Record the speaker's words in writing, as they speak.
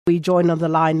We joined on the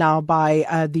line now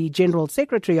by the General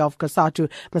Secretary of COSATU,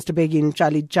 Mr. Bheki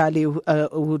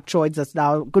Ntshali, who joins us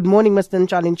now. Good morning, Mr.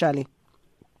 Ntshali.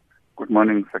 Good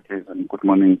morning, Sakis, and good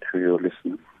morning to your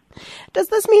listeners. Does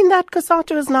this mean that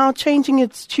COSATU is now changing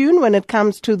its tune when it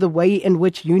comes to the way in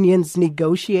which unions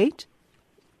negotiate?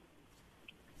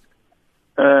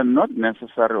 Not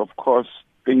necessarily. Of course,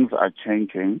 things are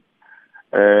changing.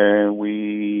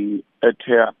 We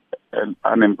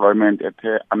unemployment at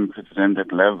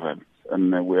unprecedented levels,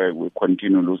 and we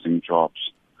continue losing jobs.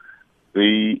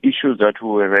 The issues that we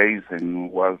were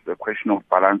raising was the question of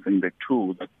balancing the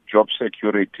two. That job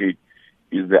security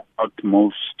is the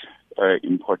utmost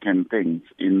important things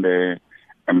in the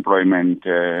employment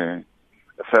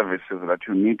services that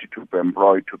you need to be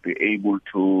employed to be able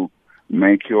to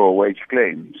make your wage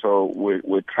claim. So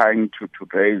we're trying to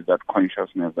raise that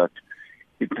consciousness that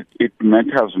it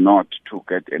matters not to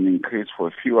get an increase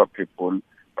for fewer people,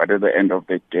 but at the end of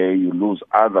the day, you lose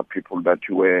other people that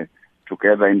you were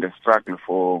together in the struggle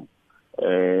for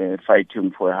fighting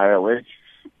for a higher wage.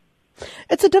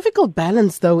 It's a difficult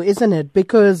balance, though, isn't it?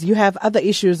 Because you have other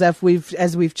issues, as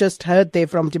we've just heard there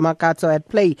from Dimakatso at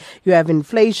play. You have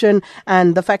inflation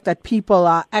and the fact that people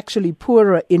are actually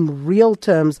poorer in real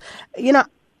terms. You know,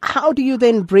 how do you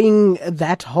then bring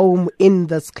that home in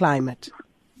this climate?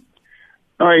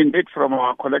 No, indeed, from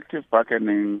our collective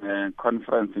bargaining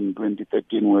conference in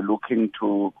 2013, we're looking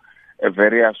to a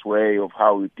various way of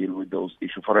how we deal with those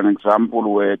issues. For an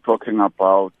example, we're talking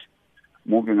about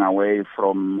moving away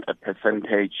from a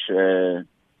percentage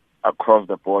across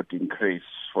the board increase.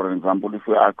 For example, if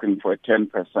we're asking for a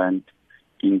 10%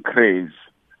 increase,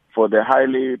 for the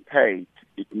highly paid,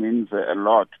 it means a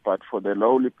lot, but for the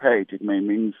lowly paid, it may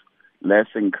mean less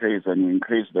increase, and you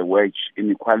increase the wage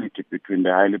inequality between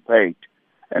the highly paid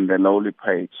and the lowly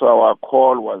paid. So our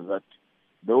call was that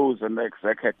those in the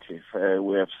executive,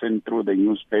 we have seen through the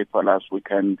newspaper last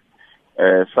weekend,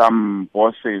 some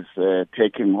bosses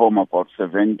taking home about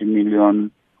 70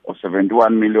 million or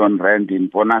 71 million rand in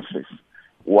bonuses,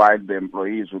 while the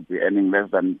employees would be earning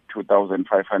less than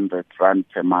 2,500 rand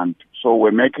per month. So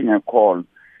we're making a call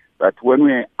that when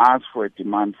we ask for a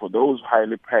demand for those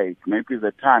highly paid, maybe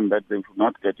the time that they should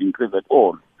not get increased at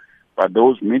all. But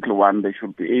those middle ones, they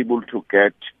should be able to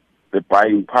get the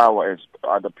buying power, as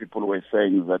other people were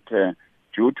saying, that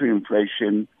due to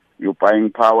inflation, your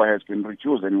buying power has been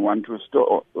reduced and you want to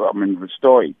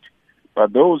restore it.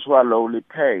 But those who are lowly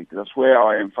paid, that's where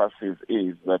our emphasis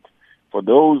is, that for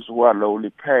those who are lowly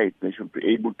paid, they should be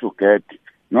able to get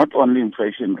not only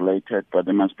inflation related, but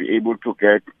they must be able to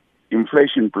get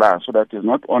inflation plus. So that is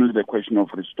not only the question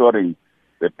of restoring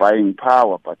the buying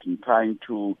power, but in trying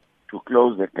to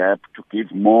close the gap, to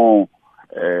give more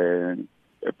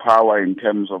power in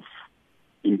terms of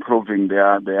improving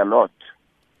their lot.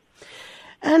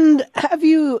 And have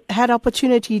you had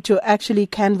opportunity to actually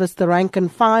canvass the rank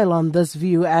and file on this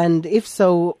view? And if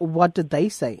so, what did they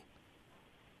say?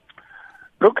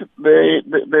 Look,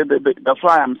 that's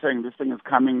why I'm saying this thing is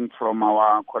coming from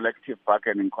our collective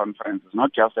bargaining conference. It's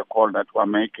not just a call that we're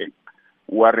making.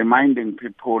 We're reminding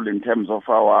people in terms of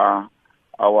our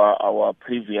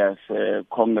previous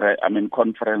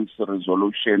conference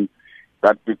resolution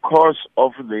that because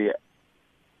of the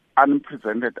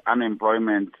unprecedented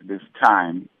unemployment this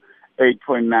time,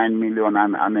 8.9 million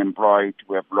unemployed.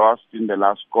 We have lost in the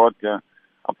last quarter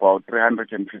about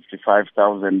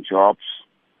 355,000 jobs.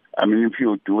 I mean, if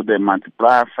you do the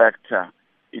multiplier factor,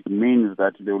 it means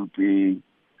that there will be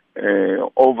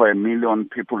over 1 million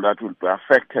people that will be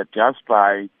affected just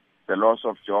by the loss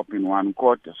of job in one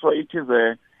quarter. So it is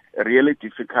a really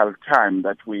difficult time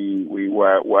that we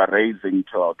were raising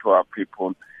to our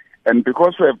people. And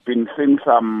because we've been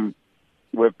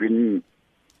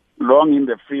long in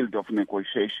the field of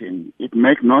negotiation, it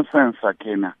makes no sense,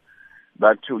 Sakina,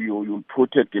 that you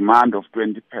put a demand of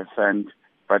 20%,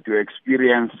 but your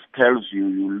experience tells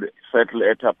you settle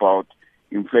at about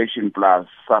inflation plus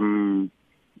some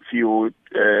few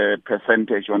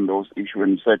percentage on those issues.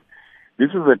 And said,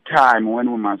 this is a time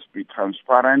when we must be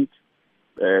transparent,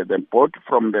 both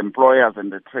from the employers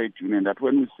and the trade union, that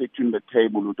when we sit in the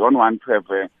table, we don't want to have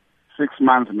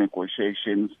 6-month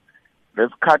negotiations.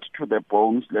 Let's cut to the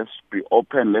bones. Let's be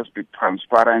open. Let's be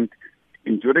transparent.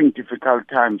 During difficult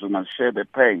times, we must share the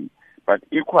pain. But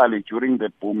equally, during the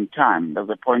boom time, that's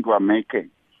the point we're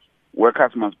making.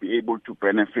 Workers must be able to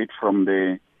benefit from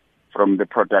the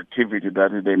productivity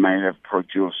that they might have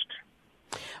produced.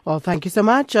 Well, thank you so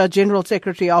much, General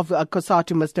Secretary of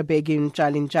COSATU, Mr. Bheki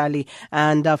Mtshali,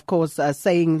 and of course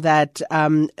saying that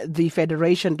the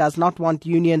Federation does not want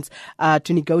unions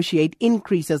to negotiate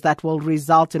increases that will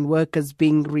result in workers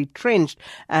being retrenched,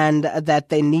 and that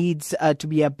there needs to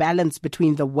be a balance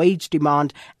between the wage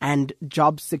demand and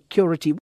job security.